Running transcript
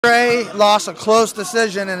Andrey lost a close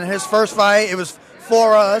decision in his first fight. It was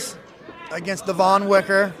for us against Devon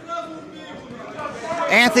Wicker.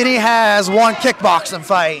 Anthony has one kickboxing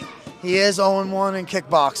fight. He is 0-1 in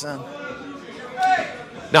kickboxing.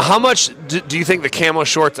 Now, how much do you think the camo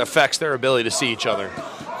shorts affects their ability to see each other?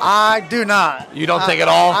 I do not. You don't think at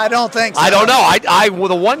all? I don't think so. I don't know. Well,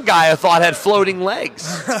 the one guy I thought had floating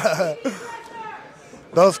legs.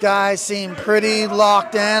 Both guys seem pretty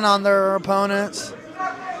locked in on their opponents.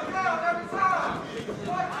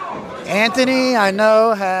 Anthony, I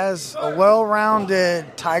know, has a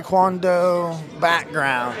well-rounded Taekwondo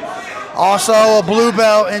background. Also a blue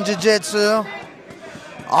belt in Jiu-Jitsu.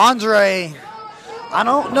 Andrey, I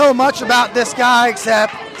don't know much about this guy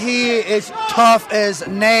except he is tough as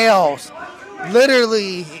nails.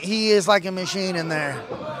 Literally, he is like a machine in there.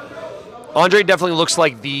 Andrey definitely looks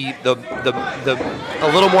like a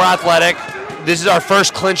little more athletic. This is our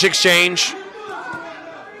first clinch exchange.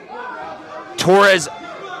 Torres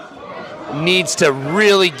needs to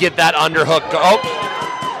really get that underhook. Oh.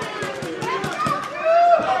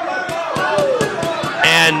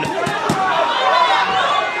 And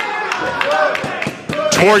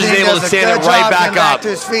Torres is able to stand it right back up. To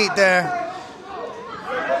his feet there.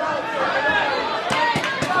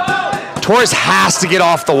 Torres has to get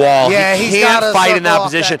off the wall. Yeah, he can't fight in that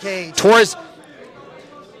position. Torres,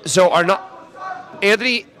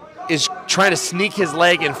 Anthony is trying to sneak his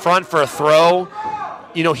leg in front for a throw.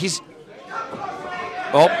 You know,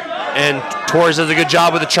 and Torres does a good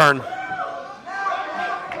job with the churn.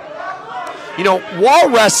 You know, wall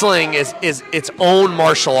wrestling is its own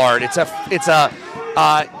martial art. It's a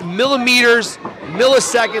millimeters,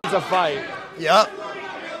 milliseconds of fight. Yep.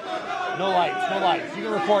 No lights. You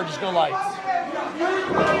can record, just no lights.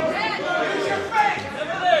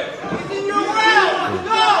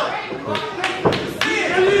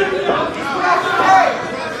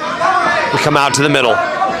 We come out to the middle.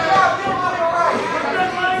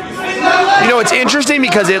 You know, it's interesting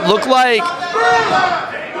because it looked like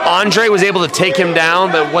Andrey was able to take him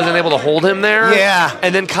down, but wasn't able to hold him there. Yeah.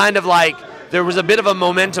 And then kind of like there was a bit of a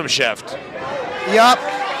momentum shift. Yup.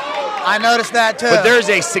 I noticed that too. But there's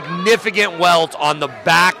a significant welt on the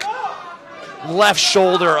back left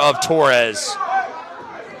shoulder of Torres.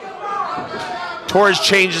 Torres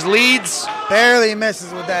changes leads. Barely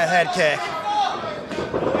misses with that head kick.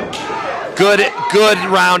 Good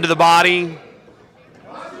round to the body.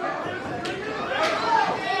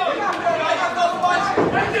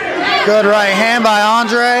 Good right hand by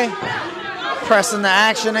Andrey. Pressing the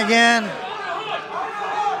action again.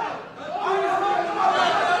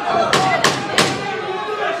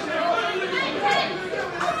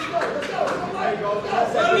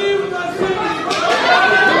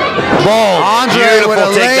 Boom. Andrey Beautiful with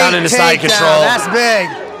a takedown into side control. That's big.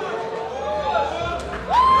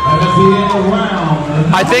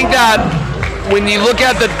 I think that when you look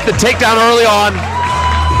at the takedown early on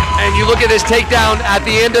and you look at this takedown at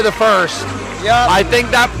the end of the first, I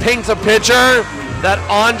think that paints a picture that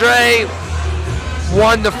Andrey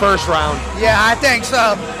won the first round. Yeah, I think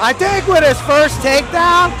so. I think with his first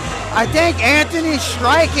takedown, I think Anthony's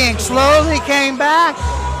striking slowly came back,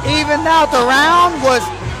 evened out the round, was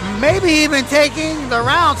maybe even taking the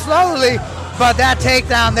round slowly, but that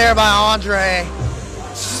takedown there by Andrey,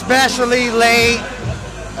 especially late,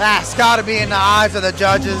 that's got to be in the eyes of the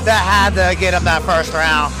judges. That had to get him that first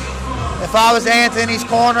round. If I was Anthony's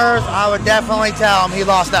corners, I would definitely tell him he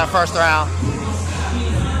lost that first round.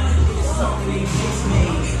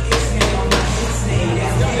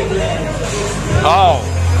 Oh,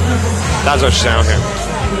 that's what she's saying. Okay.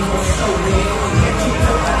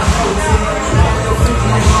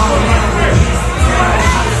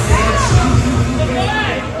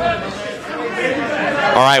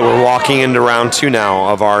 All right, we're walking into round 2 now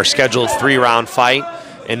of our scheduled 3-round fight.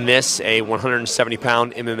 In this, a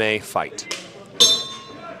 170-pound MMA fight.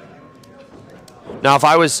 Now, if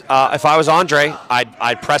I was Andrey,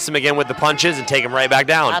 I'd press him again with the punches and take him right back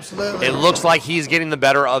down. Absolutely. It looks like he's getting the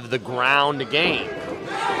better of the ground game,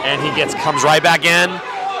 and he comes right back in.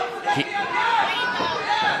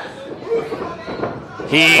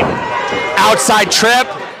 He outside trip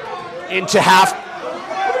into half.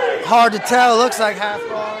 Hard to tell. Looks like half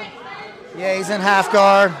guard. Yeah, he's in half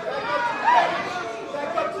guard.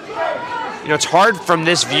 You know, it's hard from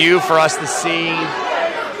this view for us to see.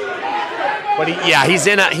 But he's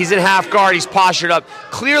in half guard. He's postured up.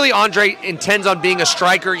 Clearly, Andrey intends on being a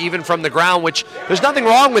striker even from the ground, which there's nothing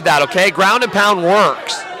wrong with that, okay? Ground and pound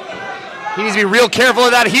works. He needs to be real careful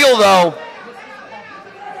of that heel, though.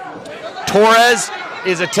 Torres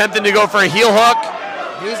is attempting to go for a heel hook.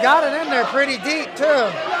 He's got it in there pretty deep, too.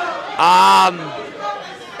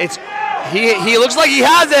 he looks like he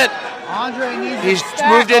has it. Andre needs He's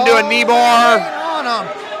moved into a knee bar. On him.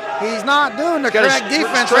 He's not doing the correct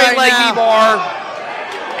defense straight leg now. knee bar,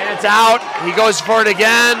 and it's out. He goes for it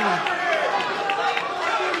again.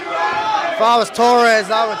 If I was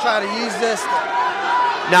Torres, I would try to use this.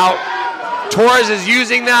 Now, Torres is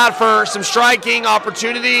using that for some striking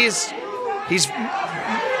opportunities.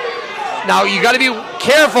 Now you got to be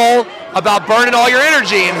careful about burning all your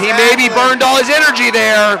energy, and he maybe burned all his energy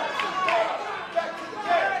there.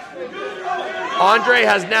 Andrey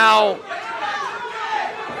has now.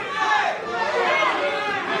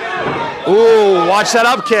 Ooh, watch that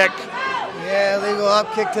up kick. Yeah, illegal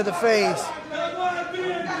up kick to the face.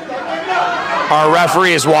 Our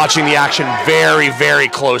referee is watching the action very, very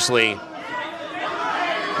closely.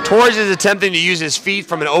 Torres is attempting to use his feet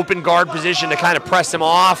from an open guard position to kind of press him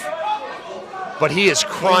off, but he is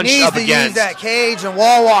crunched up against. He needs to use that cage and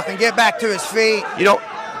wall walk and get back to his feet. You know,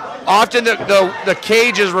 often the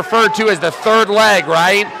cage is referred to as the third leg,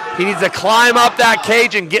 right? He needs to climb up that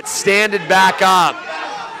cage and get standed back up.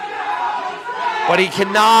 But he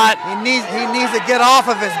cannot. He needs to get off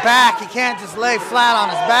of his back. He can't just lay flat on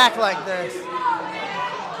his back like this.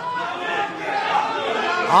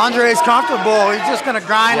 Andrey's comfortable. He's just going to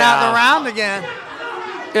grind out the round again.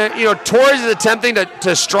 You know, Torres is attempting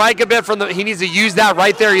to strike a bit from the. He needs to use that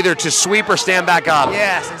right there, either to sweep or stand back up.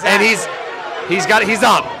 Yes, exactly. And he's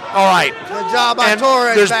up. All right. Good job by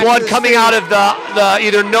Torres. There's blood coming out of the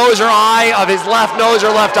either nose or eye of his left nose or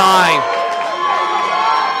left eye.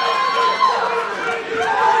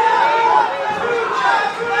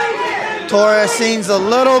 Torres seems a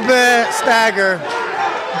little bit staggered.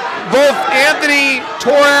 Both Anthony,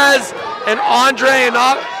 Torres, and Andrey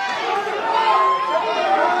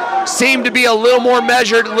seem to be a little more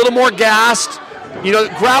measured, a little more gassed. You know,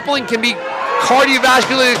 grappling can be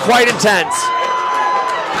cardiovascularly quite intense.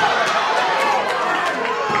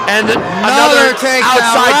 And another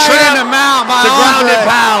outside trip in the mount by to ground Andrey. and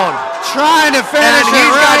pound. Trying to finish and it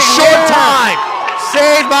he's got right short here. time.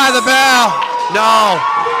 Saved by the bell. No.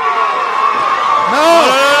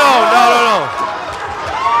 No.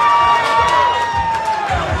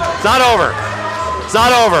 It's not over. It's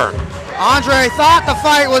not over. Andrey thought the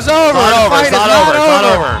fight was over. It's not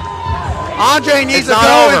over. Andrey needs to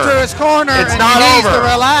go into his corner and he needs to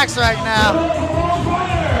relax right now.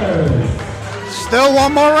 Still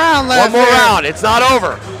one more round left. One more round. It's not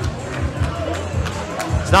over.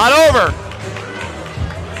 It's not over.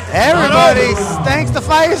 Everybody thinks the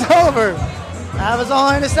fight is over. That was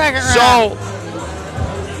only in the second round. So,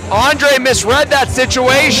 Andrey misread that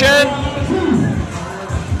situation.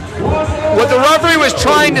 What the referee was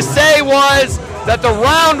trying to say was that the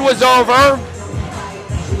round was over.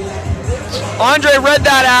 Andrey read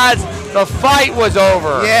that as the fight was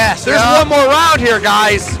over. Yes. There's one more round here,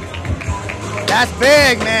 guys. That's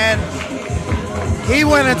big, man. He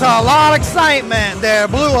went into a lot of excitement there.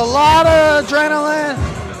 Blew a lot of adrenaline.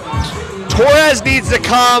 Torres needs to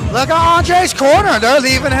come. Look at Andrey's corner. They're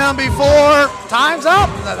leaving him before time's up.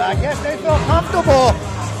 I guess they feel comfortable.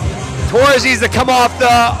 Torres needs to come off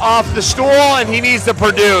the stool and he needs to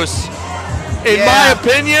produce. In my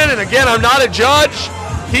opinion, and again, I'm not a judge,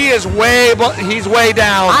 he's way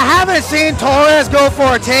down. I haven't seen Torres go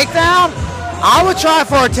for a takedown. I would try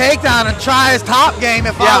for a takedown and try his top game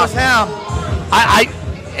if I was him.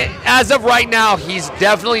 As of right now, he's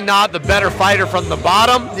definitely not the better fighter from the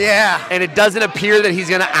bottom. Yeah. And it doesn't appear that he's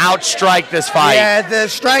going to outstrike this fight. Yeah, the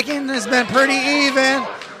striking has been pretty even,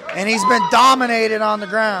 and he's been dominated on the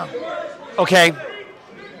ground. Okay.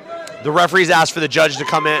 The referees asked for the judge to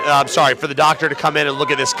come in. For the doctor to come in and look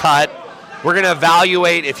at this cut. We're going to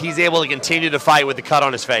evaluate if he's able to continue to fight with the cut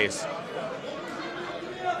on his face.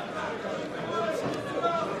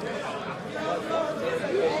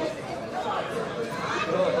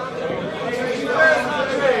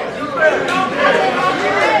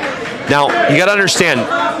 Now, you got to understand,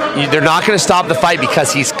 they're not going to stop the fight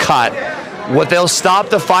because he's cut. What they'll stop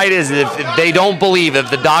the fight is if they don't believe, if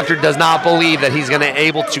the doctor does not believe that he's going to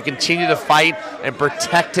able to continue to fight and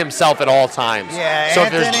protect himself at all times. Yeah, so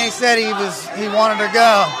Anthony said he wanted to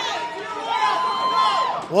go.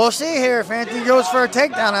 We'll see here if Anthony goes for a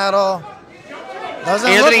takedown at all.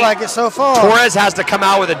 Doesn't look like it so far. Torres has to come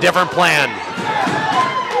out with a different plan.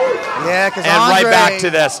 Yeah, because right back to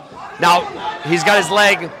this. Now, he's got his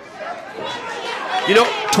leg. You know,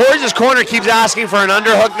 Torres' corner keeps asking for an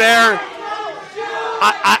underhook there.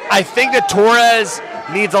 I think that Torres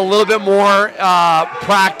needs a little bit more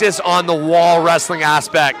practice on the wall wrestling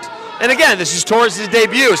aspect. And again, this is Torres'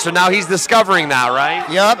 debut, so now he's discovering that, right?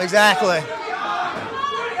 Yep, exactly.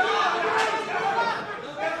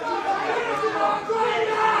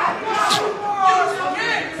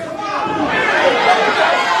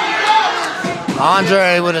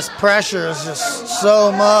 Andrey with his pressure is just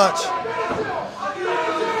so much.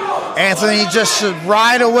 Anthony just should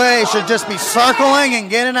right away should just be circling and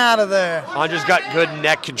getting out of there. Andrey's got good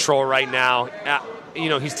neck control right now. You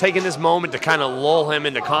know, he's taking this moment to kind of lull him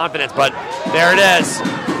into confidence, but there it is.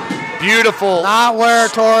 Beautiful. Not where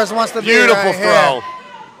Torres wants to be. Beautiful right throw.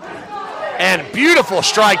 Here. And beautiful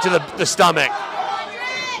strike to the stomach.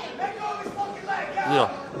 You know,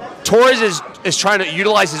 Torres is trying to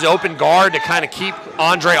utilize his open guard to kind of keep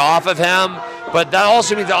Andrey off of him, but that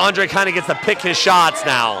also means that Andrey kind of gets to pick his shots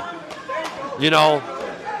now. You know,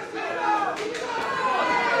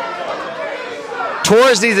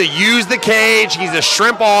 Torres needs to use the cage, he needs to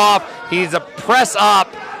shrimp off, he needs to press up,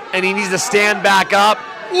 and he needs to stand back up,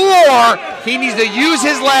 or he needs to use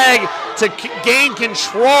his leg to gain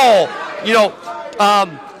control. You know,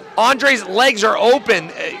 Andrey's legs are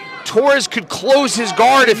open. Torres could close his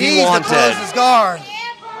guard if he wanted. He needs to close his guard.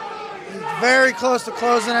 He's very close to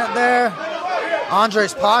closing it there.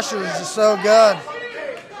 Andrey's posture is just so good.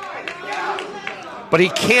 But he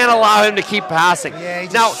can't allow him to keep passing. Yeah, he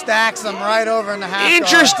just stacks him right over in the half guard.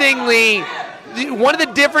 Interestingly, one of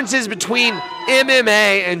the differences between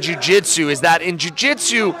MMA and jiu-jitsu is that in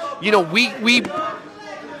jiu-jitsu, you know, we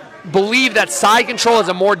believe that side control is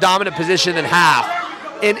a more dominant position than half.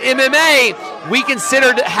 In MMA, we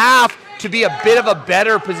considered half to be a bit of a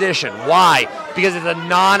better position. Why? Because it's a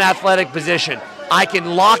non-athletic position. I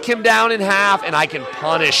can lock him down in half and I can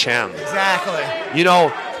punish him. Exactly. You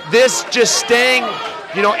know, this just staying,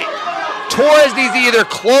 you know, Torres needs to either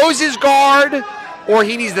close his guard or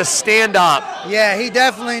he needs to stand up. Yeah, he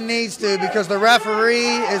definitely needs to, because the referee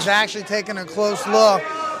is actually taking a close look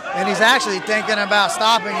and he's actually thinking about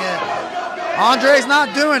stopping it. Andrey's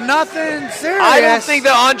not doing nothing serious. I don't think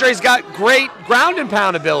that Andrey's got great ground and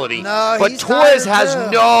pound ability. No, but Torres has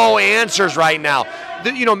no answers right now.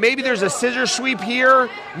 You know, maybe there's a scissor sweep here.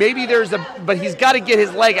 Maybe there's but he's got to get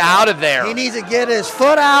his leg out of there. He needs to get his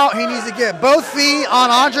foot out. He needs to get both feet on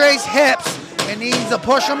Andrey's hips and he needs to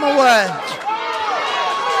push him away.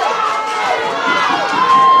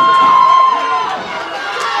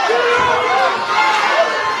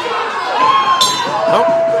 Nope.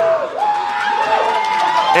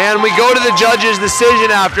 And we go to the judge's decision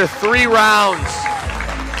after 3 rounds.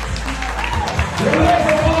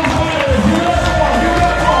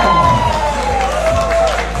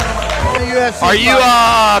 Are you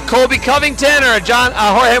a Colby Covington or a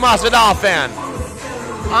Jorge Masvidal fan?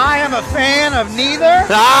 I am a fan of neither.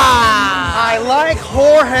 Ah! I like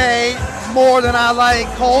Jorge more than I like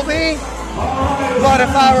Colby. But if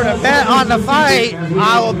I were to bet on the fight,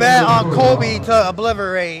 I will bet on Colby to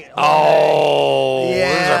obliterate. Oh,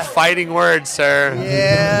 yeah. Those are fighting words, sir.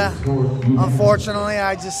 Yeah. Unfortunately,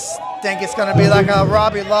 I just think it's going to be like a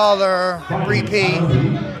Robbie Lawler repeat.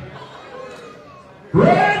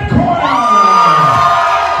 Red corner.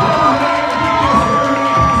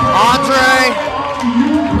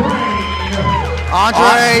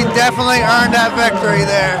 Andrey definitely earned that victory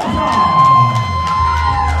there.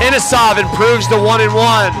 Inosov improves to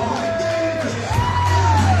 1-1.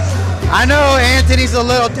 I know Anthony's a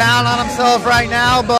little down on himself right now, but